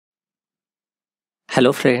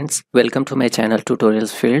Hello friends, welcome to my channel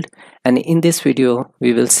tutorials field, and in this video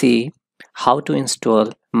we will see how to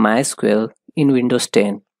install MySQL in Windows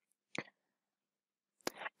 10.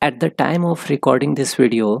 At the time of recording this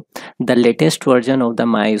video, the latest version of the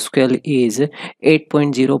MySQL is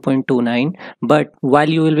 8.0.29, but while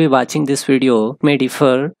you will be watching this video may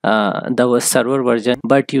differ the server version,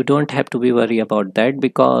 but you don't have to be worried about that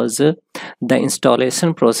because the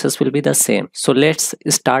installation process will be the same. So let's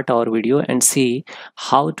start our video and see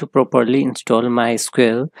how to properly install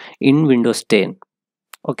MySQL in Windows 10.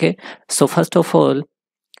 Okay, so first of all,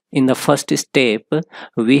 in the first step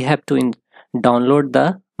we have to download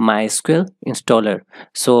the MySQL installer.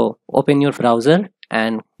 So open your browser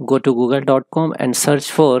and go to google.com and search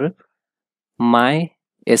for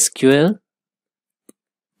MySQL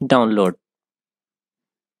download,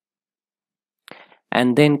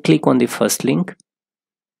 and then click on the first link,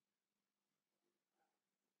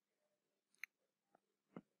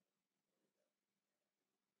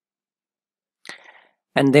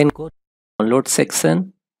 and then go to download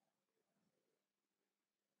section,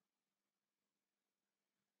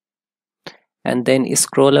 and then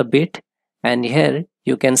scroll a bit, and here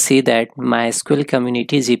you can see that MySQL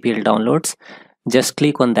community GPL downloads. Just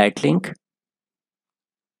click on that link.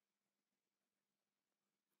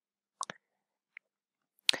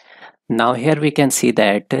 Now here we can see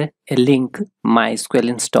that a link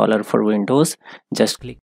MySQL installer for Windows. Just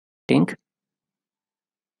click link.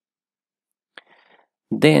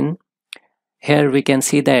 Then here we can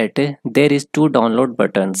see that there is two download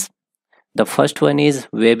buttons. The first one is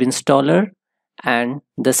web installer and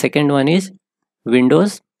the second one is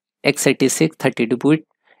Windows x86 32-bit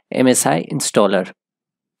MSI installer.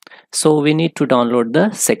 So we need to download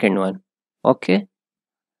the second one. Okay,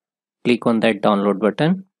 click on that download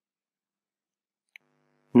button.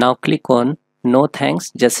 Now click on no thanks,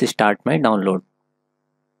 just start my download,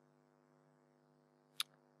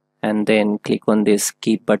 and then click on this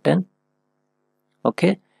keep button.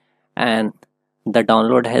 Okay, and the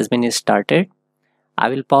download has been started. I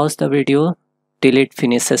will pause the video till it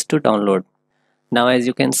finishes to download. Now as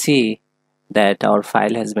you can see that our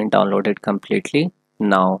file has been downloaded completely.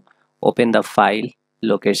 Now open the file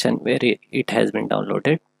location where it has been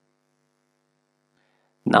downloaded.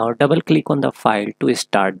 Now double click on the file to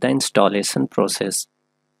start the installation process.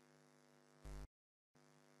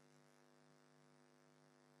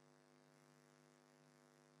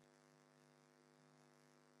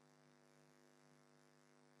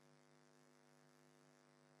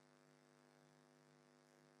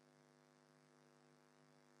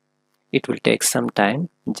 It will take some time,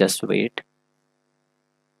 just wait.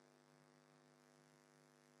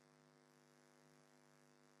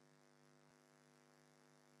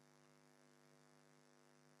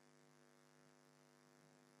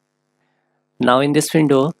 Now in this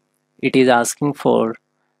window, it is asking for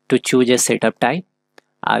to choose a setup type.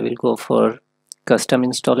 I will go for custom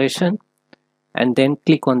installation and then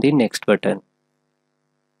click on the next button.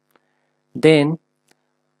 Then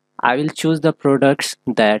I will choose the products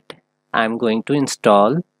that I'm going to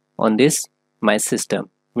install on this my system,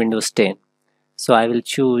 Windows 10. So I will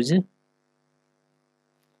choose,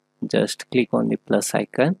 just click on the plus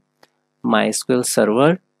icon, MySQL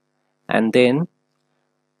server, and then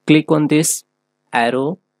click on this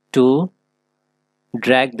arrow to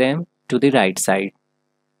drag them to the right side,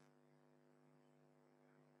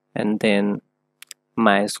 and then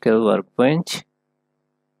MySQL Workbench.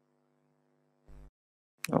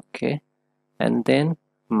 Okay, and then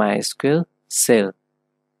MySQL Shell.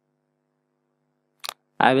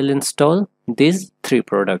 I will install these three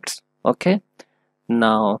products. Okay,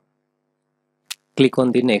 now click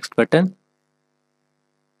on the next button.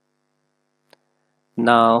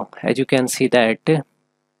 Now as you can see that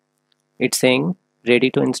it's saying ready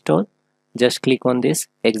to install. Just click on this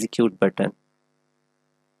execute button,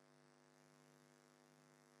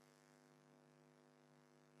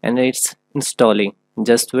 and it's installing.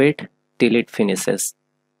 Just wait till it finishes.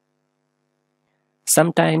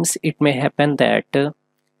 Sometimes it may happen that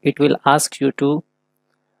it will ask you to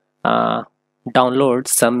download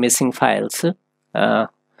some missing files,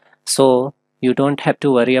 so you don't have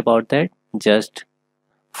to worry about that. Just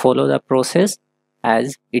follow the process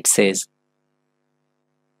as it says.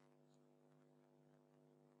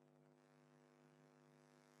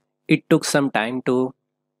 It took some time to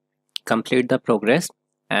complete the progress,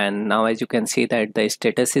 and now as you can see that the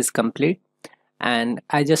status is complete, and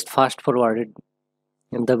I just fast forwarded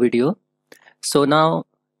in the video. So now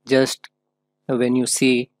just when you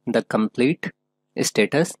see the complete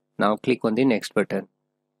status, now click on the next button.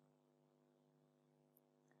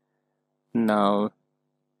 Now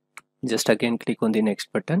just again click on the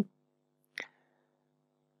next button.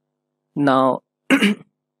 Now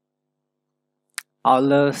all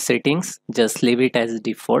the settings just leave it as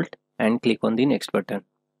default and click on the next button,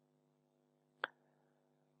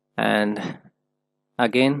 and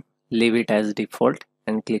again leave it as default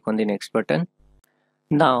and click on the next button.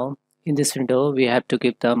 Now in this window we have to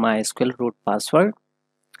give the MySQL root password.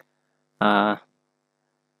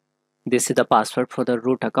 This is the password for the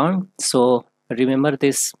root account, so remember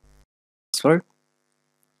this password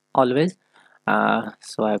always.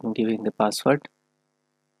 So I'm giving the password.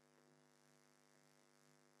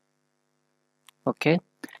 Okay,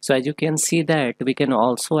 so as you can see that we can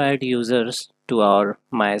also add users to our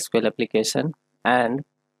MySQL application, and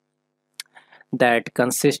that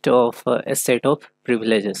consists of a set of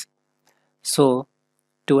privileges. So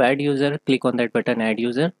to add user, click on that button, add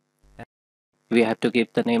user. We have to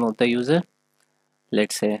give the name of the user,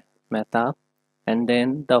 let's say Mehta, and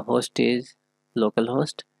then the host is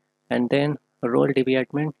localhost, and then role DB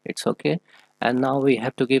admin, it's okay. And now we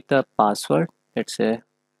have to give the password, let's say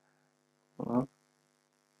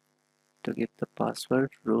to give the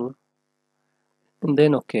password root, and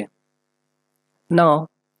then okay. Now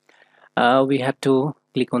we have to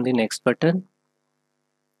click on the next button.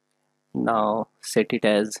 Now set it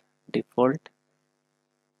as default,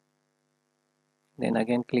 then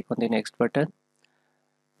again click on the next button.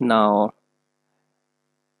 Now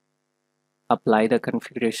apply the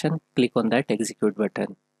configuration, click on that execute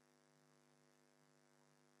button.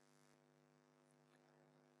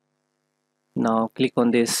 Now click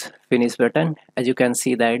on this finish button. As you can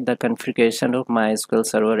see that the configuration of MySQL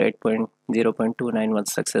Server 8.0.29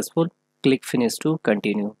 was successful. Click finish to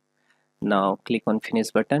continue. Now click on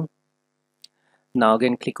finish button. Now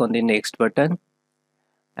again click on the next button,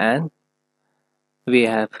 and we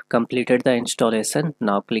have completed the installation.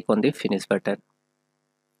 Now click on the finish button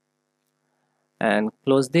and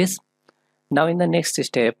close this. Now in the next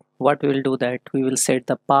step, what we will do that we will set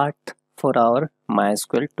the path for our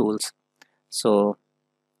MySQL tools. So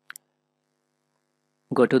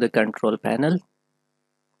go to the control panel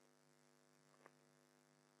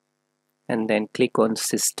and then click on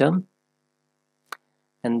system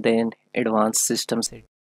and then advanced system set,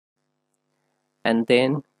 and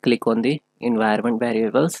then click on the environment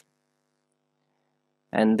variables,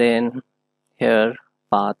 and then here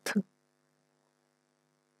path,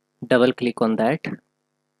 double click on that,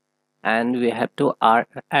 and we have to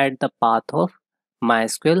add the path of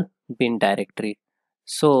MySQL bin directory.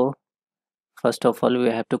 So first of all we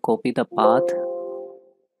have to copy the path,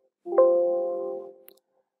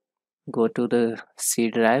 go to the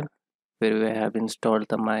C drive where we have installed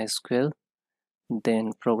the MySQL,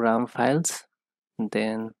 then program files,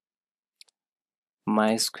 then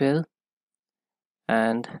MySQL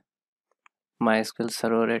and MySQL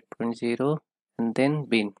Server 8.0, and then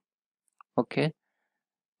bin. Okay,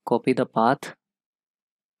 copy the path,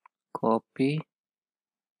 copy,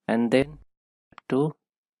 and then to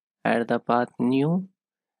add the path new,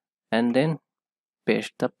 and then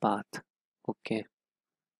paste the path. Okay,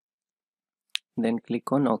 then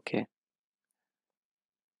click on OK.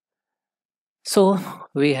 So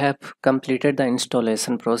we have completed the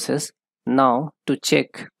installation process. Now to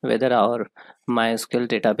check whether our MySQL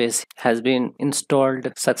database has been installed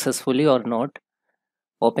successfully or not,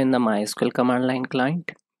 open the MySQL command line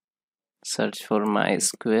client, search for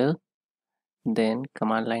MySQL, then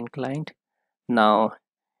command line client. Now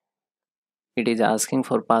it is asking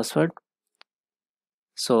for password,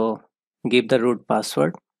 so give the root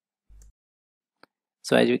password.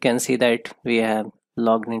 So as you can see that we have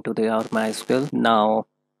logged into our MySQL. Now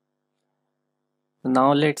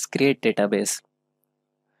let's create database.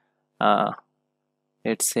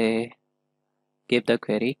 Let's say give the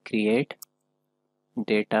query create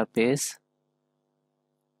database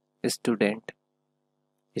student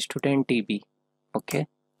DB. Okay,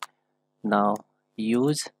 now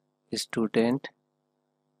use student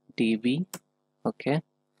DB. Okay,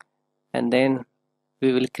 and then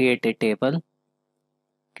we will create a table,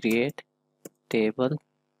 create table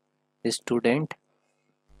student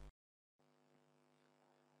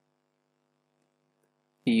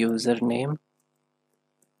username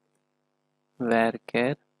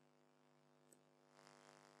varchar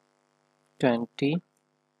 20,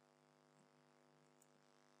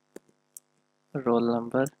 roll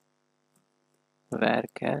number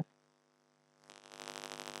varchar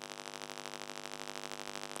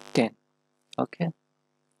 10. Okay,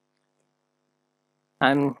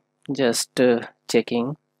 I'm just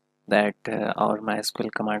checking that our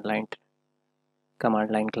MySQL command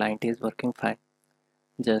line client is working fine.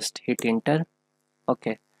 Just hit enter.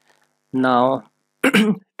 Okay, now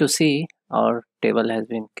To see our table has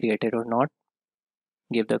been created or not,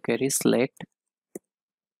 give the query select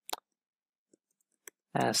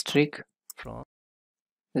asterisk from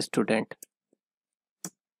student.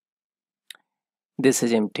 This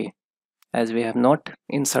is empty as we have not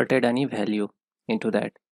inserted any value into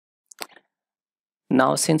that.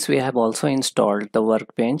 Now since we have also installed the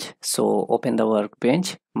workbench, so open the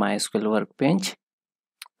workbench, MySQL Workbench,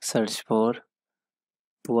 search for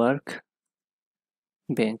workbench,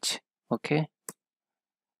 okay,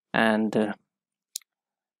 and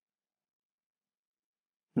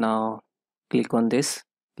now click on this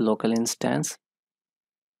local instance,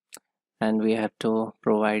 and we have to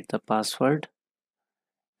provide the password,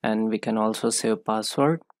 and we can also save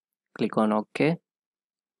password. Click on OK.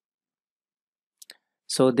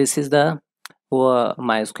 So this is the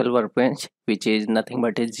MySQL Workbench, which is nothing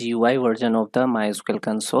but a GUI version of the MySQL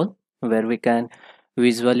console, where we can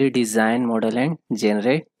visually design, model, and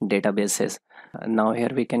generate databases. Now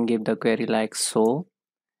here we can give the query like so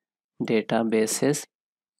databases,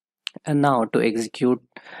 and now to execute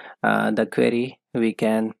the query we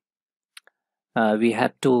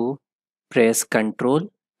have to press Control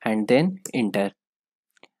and then enter,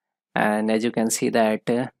 and as you can see that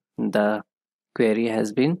the query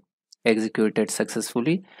has been executed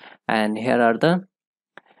successfully, and here are the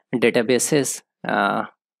databases.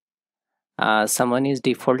 Someone is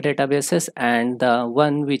default databases, and the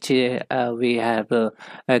one which we have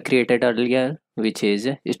created earlier, which is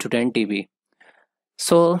student DB.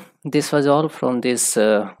 So this was all from this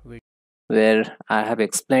where I have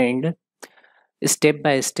explained step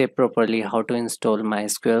by step properly how to install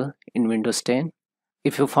MySQL in Windows 10.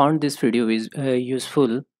 If you found this video is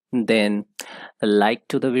useful, then like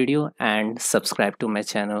to the video and subscribe to my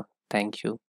channel. Thank you.